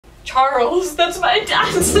Charles, that's my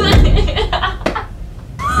dad's name.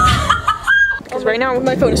 Because right now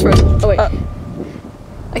my phone is frozen. Oh wait.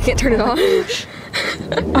 I can't turn it on.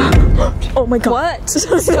 Oh my god. What?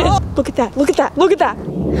 Stop. Look at that. Look at that. Look at that.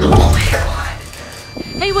 Oh my god.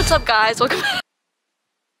 Hey, what's up guys? Welcome back.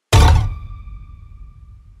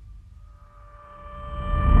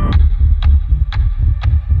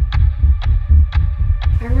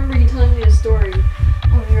 I remember you telling me a story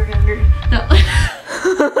when we were younger.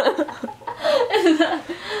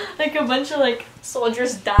 Like a bunch of like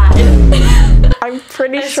soldiers died. I'm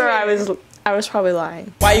pretty sure I was probably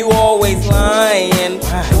lying. Why you always lying?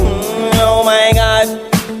 Oh my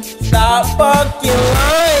god. Stop fucking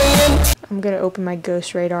lying. I'm gonna open my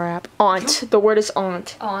Ghost Radar app. Aunt. The word is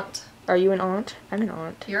aunt. Aunt. Are you an aunt? I'm an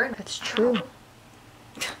aunt. You're an That's true.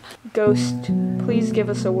 Ghost, please give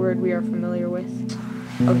us a word we are familiar with.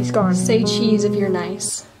 Oh, he's gone. Say cheese if you're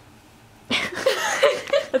nice.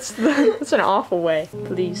 That's an awful way.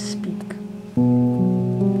 Please speak.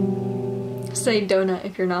 Say donut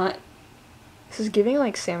if you're not. This is giving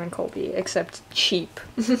like Sam and Colby, except cheap.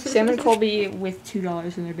 Sam and Colby with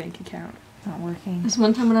 $2 in their bank account. Not working. This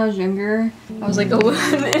one time when I was younger, I was like alone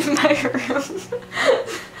in my room.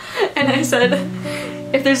 And I said,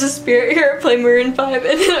 if there's a spirit here, play Maroon 5.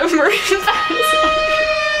 And then Maroon 5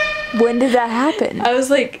 is When did that happen? I was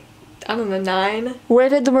like, I don't know, 9. Where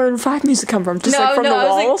did the Maroon 5 music come from? Just like from the walls?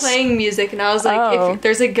 I was like playing music and I was like, Oh. if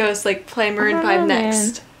there's a ghost, like play Maroon 5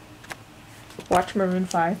 next. Watch Maroon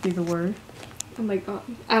 5 be the word. Oh my god.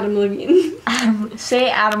 Adam Levine. Say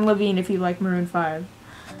Adam Levine if you like Maroon 5.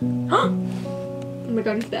 Oh my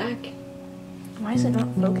god, he's back. Why is it not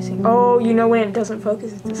focusing? Oh, you know when it doesn't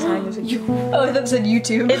focus, it's a sign there's a Oh, that said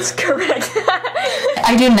YouTube. It's correct.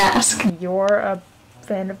 I didn't ask. You're a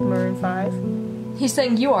fan of Maroon 5? He's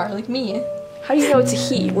saying you are, like me. How do you know it's a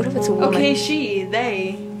he? What if it's a woman? Okay, she,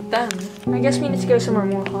 they, them. I guess we need to go somewhere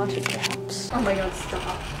more haunted, perhaps. Oh my god, stop.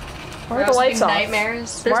 Why are the lights off?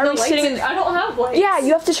 Nightmares. Why are we sitting in? I don't have lights. Yeah,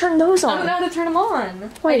 you have to turn those I on. don't know how to turn them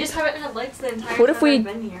on. Wait. I just haven't had lights the entire What time if we I've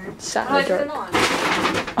been here. sat How in do I the turn dark?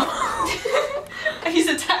 it on? He's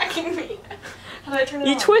attacking me. How do I turn it on?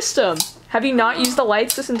 You twist them. Have you not used the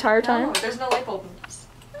lights this entire time? No, there's no light bulb in this.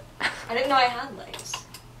 I didn't know I had lights.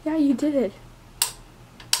 Yeah, you did.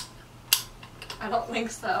 I don't think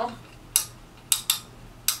so.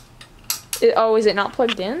 Oh, is it not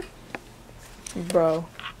plugged in? Bro.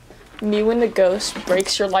 Me when the ghost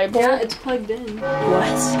breaks your light bulb? Yeah, it's plugged in.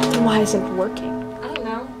 What? Then why isn't it working? I don't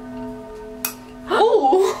know.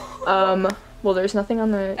 Oh! Well, there's nothing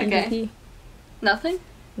on the Okay. EVP. Nothing?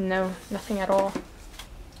 No, nothing at all.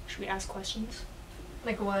 Should we ask questions?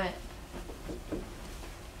 Like what?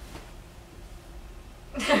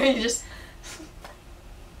 Are you just...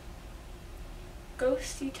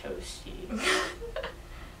 Ghosty toasty.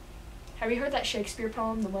 Have you heard that Shakespeare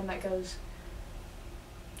poem? The one that goes,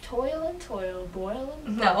 toil and toil, boil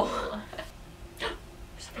and boil. No.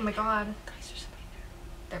 Oh my god. Guys, there's somebody there.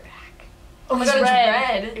 They're back. Oh my god, god, it's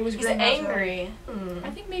red. red. It was He's red, not angry.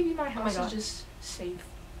 I think maybe my house god. is just safe.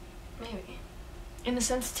 Maybe. And the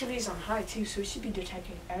sensitivity's on high too, so it should be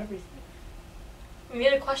detecting everything. We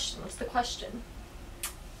need a question. What's the question?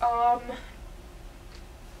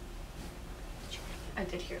 I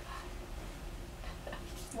did hear that.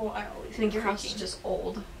 Well, I always I think your house is creaking. just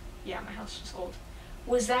old. Yeah, my house is just old.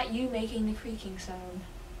 Was that you making the creaking sound?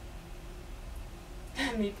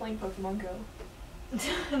 Me playing Pokemon Go.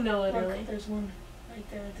 No, Look, literally. there's one right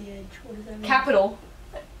there at the edge. What does that mean? Capital.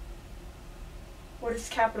 What is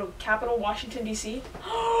capital? Capital Washington, D.C.?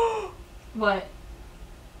 What?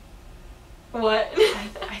 What?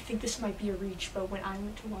 I think this might be a reach, but when I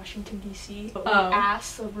went to Washington, D.C., we Oh.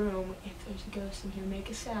 asked the room if there's a ghost in here, make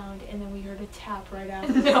a sound, and then we heard a tap right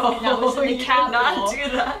after. No, and that was in the you did capital not do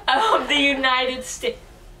that. of the United States.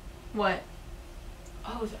 What?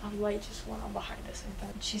 Oh, a light just went on behind us. I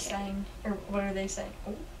thought She's saying, or what are they saying?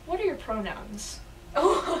 Oh. What are your pronouns?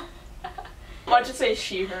 Oh. I'll just say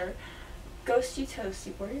she, her. Ghosty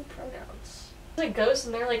toasty, what are your pronouns? It's a ghost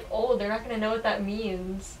and they're like old. They're not gonna know what that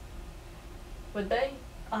means. Would they?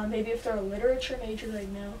 Maybe if they're a literature major,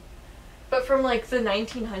 they'd know. But from like the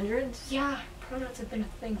 1900s? Yeah, pronouns have been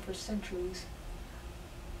a thing for centuries.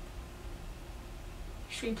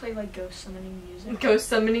 Should we play like ghost summoning music? Ghost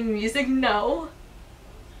summoning music? No.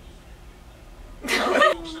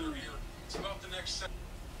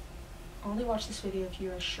 Only watch this video if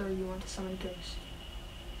you are sure you want to summon a ghost.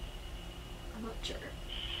 I'm not sure.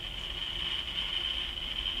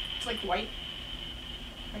 It's like white.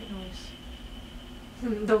 White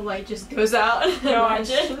noise. The light just goes out. No,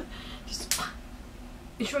 Imagine. Just.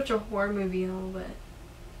 You should watch a horror movie in a little bit.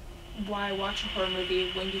 why watch a horror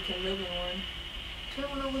movie when you can live in one? Do I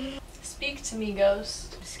want to live in one? Speak to me,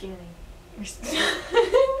 ghost. I'm scaring.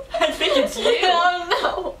 I think it's you.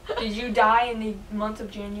 Oh no. Did you die in the month of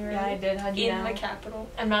January? Yeah, I did. How'd you In know? the capital.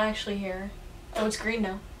 I'm not actually here. Oh, it's green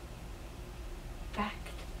now. Fact.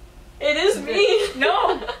 It is me.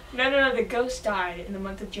 No. No. The ghost died in the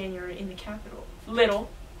month of January in the capital. Little.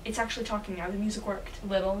 It's actually talking now. The music worked.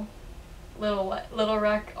 Little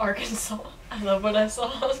Wreck, Arkansas. I love what I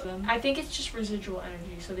saw. I think it's just residual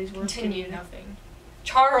energy, so these words can Continue. mean nothing.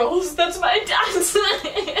 Charles, that's my dad's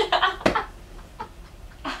name.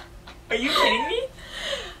 Are you kidding me?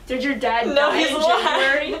 Did your dad No, die he's in alive.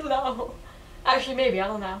 January? No. Actually, maybe. I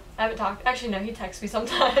don't know. I haven't talked. Actually, no, he texts me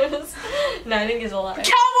sometimes. No, I think he's alive.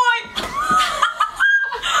 Cowboy!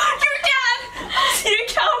 Your dad! Is he a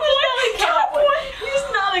cowboy? Cowboy.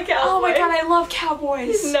 He's not a cowboy. Oh my god, I love cowboys.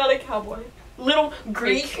 He's not a cowboy. Little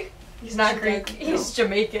Greek? He's not Greek. He's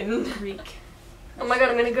Jamaican. Greek. Oh my god,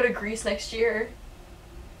 I'm gonna go to Greece next year.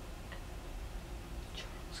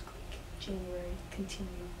 Charles Greek. January. Continue.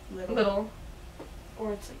 Little.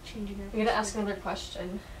 Or it's like changing your. I'm gonna ask another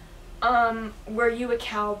question. Were you a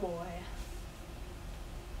cowboy?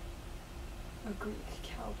 A Greek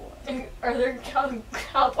cowboy. Are there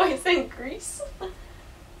cowboys in Greece?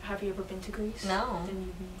 Have you ever been to Greece? No.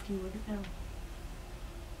 Then you wouldn't know.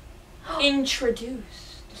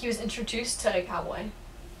 Introduced. He was introduced to a cowboy.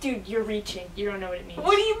 Dude, you're reaching. You don't know what it means.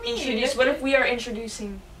 What do you mean? Introduce. What if we are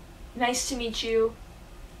introducing? Nice to meet you.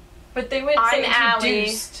 But they would I'm say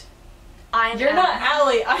introduced. You're not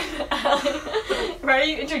Allie. I'm Allie. Why are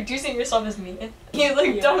you introducing yourself as me? You look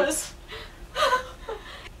Yeah. dumb as.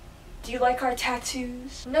 Do you like our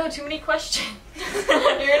tattoos? No, too many questions. You're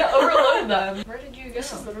gonna overload them. Where did you go?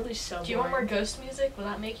 This is literally so. Do you want more boring. ghost music? Will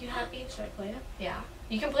that make you happy? Should I play it? Yeah.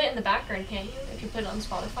 You can play it in the background, can't you? If you put it on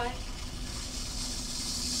Spotify.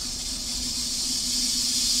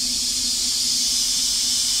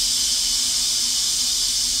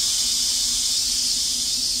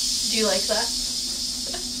 Do you like that?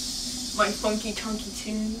 My funky chunky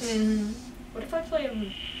tunes. Mm-hmm. What if I play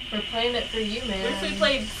We're playing it for you, man. What if we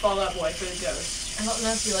played Fall Out Boy for the ghost? I don't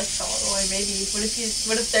know if you like Fall Out Boy, maybe. What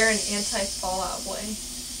if they're an anti-Fall Out Boy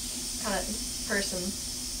kind of person?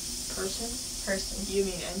 You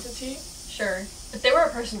mean entity? Sure. But they were a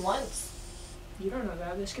person once. You don't know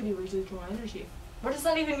that. This could be residual energy. What does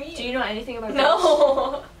that even mean? Do you know anything about ghosts?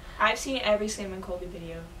 No. I've seen every Sam and Colby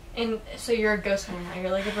video. And so you're a ghost hunter now.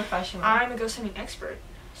 You're like a professional. I'm a ghost hunting expert.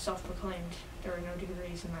 Self-proclaimed. There are no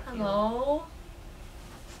degrees in that field. Hello.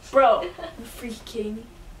 Bro, you freaking kidding me?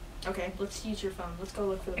 Okay, let's use your phone. Let's go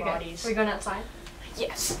look for the bodies. Are we going outside?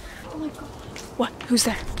 Yes. Oh my god. What? Who's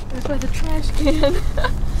there? There's by the trash can.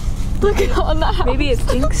 Look at on the house. Maybe it's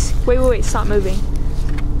Dinks. Wait, stop moving.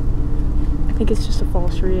 I think it's just a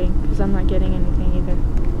false reading because I'm not getting anything either.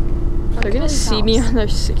 They're gonna see me on their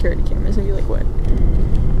security cameras and be like, what?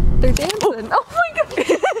 They're dancing. Oh my god.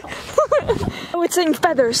 Oh, it's saying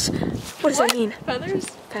feathers. What does that mean? Feathers?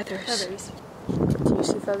 Feathers. Feathers. Do you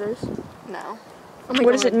see feathers? No.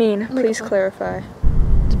 What does it mean? Oh my Please God. clarify.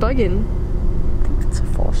 It's bugging. I think it's a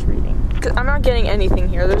false reading. 'Cause I'm not getting anything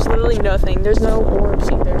here. There's literally nothing. There's no orbs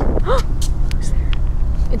either. Who's there?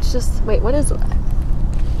 It's just, wait, what is it?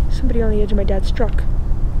 Somebody on the edge of my dad's truck.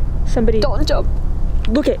 Somebody. Don't jump.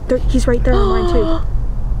 Look it. He's right there on mine too.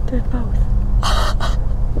 They're both.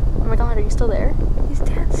 Oh my god, are you still there? He's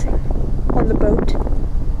dancing. On the boat.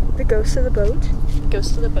 The ghost of the boat.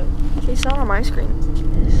 Ghost of the boat. He's not on my screen.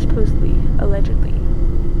 Supposedly, allegedly.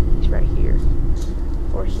 He's right here.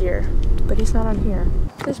 Or here. But he's not on here.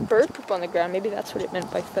 There's bird poop on the ground. Maybe that's what it meant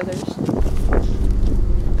by feathers.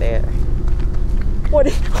 There. What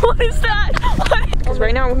is that? Because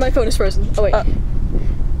right now My phone is frozen. Oh wait.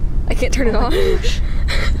 I can't turn it on.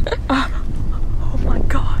 Oh my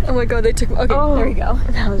god. Oh my god, they took. Okay, Oh. there we go.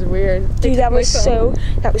 That was weird. Dude, that my was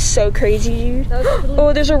so crazy, dude. That was literally-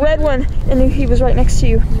 Oh, there's a red one, and he was right next to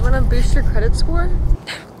you. You want to boost your credit score?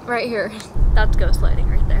 Right here. That's ghost lighting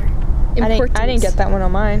right there. I didn't get that one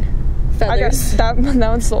on mine. Feathers. I got that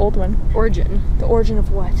one's the old one. Origin. The origin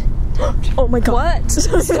of what? Oh my god. What?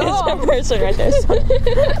 There's a person right there.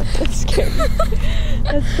 That's scary.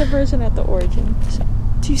 That's the person at the origin. So,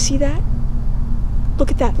 do you see that?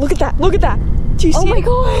 Look at that. Look at that. Look at that. Do you see Oh my it?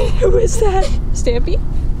 god. Who is that? Stampy?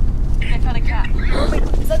 I found a cat. Oh my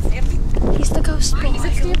god, is that Stampy? He's the ghost boy. Is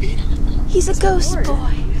it Stampy? He's a ghost Lord.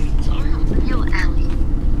 boy.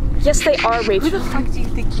 Yes, they are, Who Rachel. the fuck do you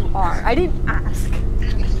think you are? I didn't ask.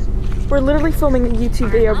 We're literally filming a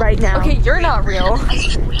YouTube video right now. Okay, you're not real.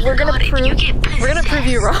 We're gonna prove. We're We're gonna prove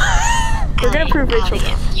you wrong. We're gonna prove Rachel.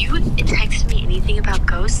 If you text me anything about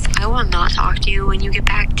ghosts, I will not talk to you when you get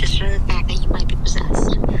back just for the fact that you might be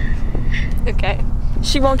possessed. Okay.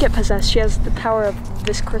 She won't get possessed. She has the power of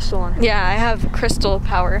this crystal on her. Yeah, I have crystal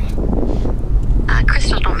power.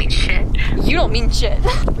 Crystals don't mean shit. You don't mean shit.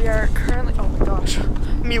 We are currently, oh my gosh,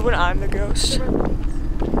 me when I'm the ghost.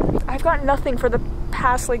 I've got nothing for the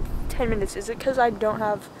past like 10 minutes. Is it because I don't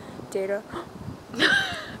have data?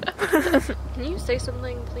 Can you say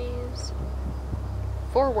something, please?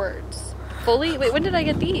 4 words. Fully? Wait, when did I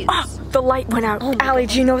get these? Oh, the light went out. Oh my Allie,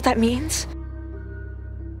 God. do you know what that means?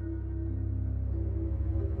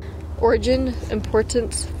 Origin,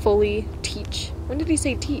 importance, fully, teach. When did he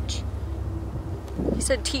say teach? He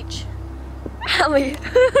said teach. Allie,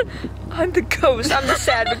 I'm the ghost. I'm the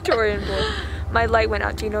sad Victorian boy. My light went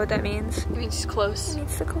out. Do you know what that means? It means he's close. It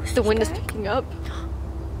means the ghost. The wind is picking up.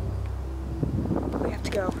 We have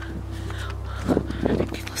to go.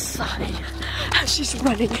 People sigh as she's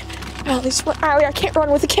running. Allie, I can't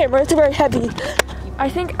run with the camera. It's very heavy. I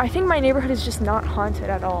think my neighborhood is just not haunted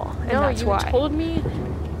at all, and No, that's you why. told me.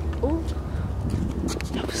 Oh,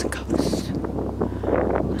 That was a ghost.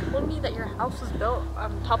 you told me that your house was built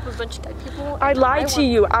on top of a bunch of dead people. I lied to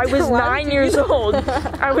you. I was 9 years old.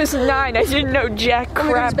 I was 9. I didn't know jack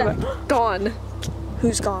crap. Gone.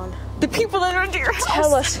 Who's gone? The people that are under your house.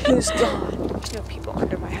 Tell us who's gone. There's no people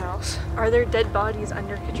under my house. Are there dead bodies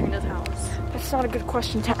under Katrina's house? That's not a good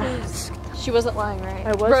question to ask. She wasn't lying, right?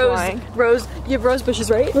 I was Rose, lying. Rose, you have rose bushes,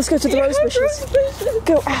 right? Let's go to the rose bushes.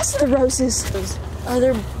 Go ask the roses. Are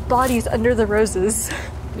there bodies under the roses?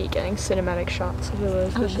 Me getting cinematic shots of the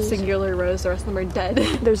rose Just a bushes. singular rose, the rest of them are dead.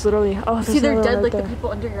 There's literally, oh, there's See, they're another dead right like there. the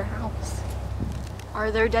people under your house.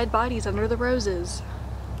 Are there dead bodies under the roses?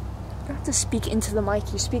 You don't have to speak into the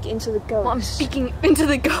mic, you speak into the ghost. Well, I'm speaking into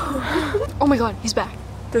the ghost. Oh my god, he's back.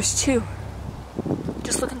 There's 2.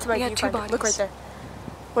 Just look into my We got 2 viewfinder. bodies. Look right there.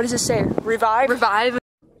 What does it say? Revive? Revive.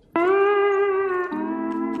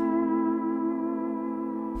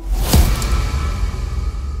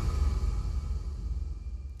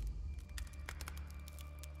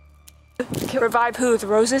 Revive who? The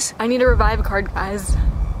roses? I need a revive card, guys.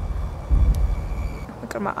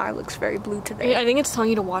 Look at my eye, looks very blue today. I think it's telling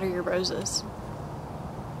you to water your roses.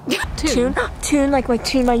 Tune? Tune, like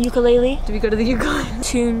tune my ukulele? Do we go to the ukulele?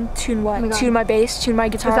 Tune what? Oh my God. Tune my bass, tune my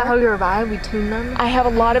guitar? Is that how we revive? We tune them? I have a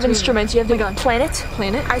lot of instruments. You have Oh my the God. planet?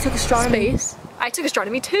 Planet? I took astronomy. Space? I took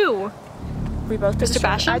astronomy too. We both took Mr.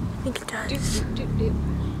 astronomy. Basham? I think it does.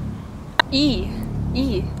 E.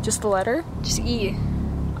 E. Just the letter? Just E.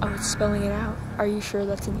 Oh, it's spelling it out. Are you sure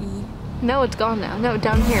that's an E? No, it's gone now. No,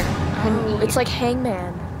 down here. It's like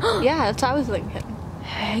hangman. Yeah, that's what I was thinking.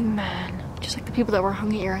 Hangman. Just like the people that were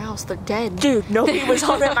hung at your house, they're dead. Dude, nobody was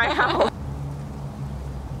home at my house.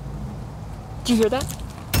 Do you hear that?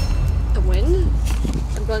 The wind?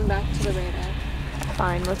 I'm going back to the radar.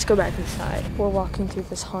 Fine, let's go back inside. We're walking through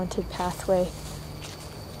this haunted pathway.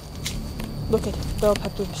 Look at it, bell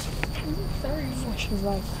peppers. Sorry. Fresh and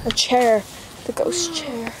ripe. A chair. The ghost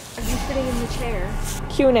chair. Are you sitting in the chair?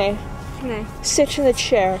 Q&A. Okay. Sit in the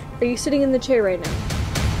chair. Are you sitting in the chair right now?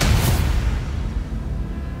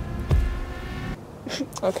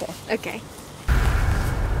 Okay. Okay.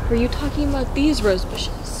 Were you talking about these rose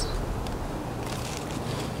bushes?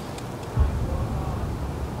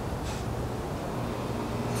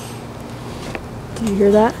 Do you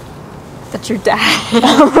hear that? That's your dad.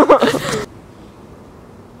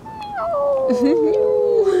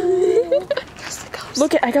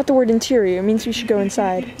 Look at, I got the word interior. It means we should go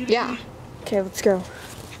inside. Yeah. Okay, let's go.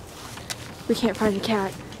 We can't find the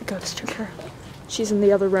cat. The ghost took her. She's in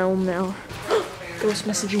the other realm now. Ghost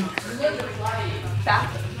messaging.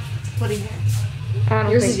 What do you I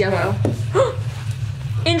don't Yours think is yellow.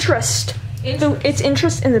 Interest. It's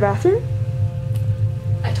interest in the bathroom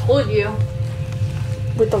I told you.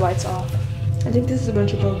 with the lights off. I think this is a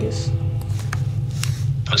bunch of bogus.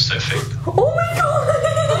 Pacific. Oh my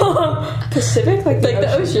god! Pacific? Like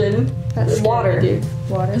the ocean. That's water. Dude.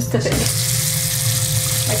 Water. Pacific.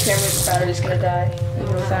 My camera's battery's gonna die. You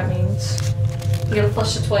know what that means. You gotta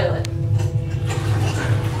flush the toilet.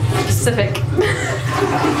 Pacific.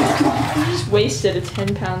 I just wasted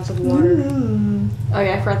 10 pounds of water. Oh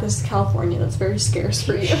yeah, I forgot this is California. That's very scarce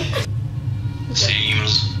for you.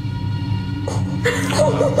 Seems.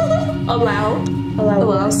 Allow.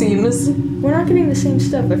 Hello, seems. We're not getting the same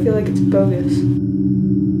stuff. I feel like it's bogus.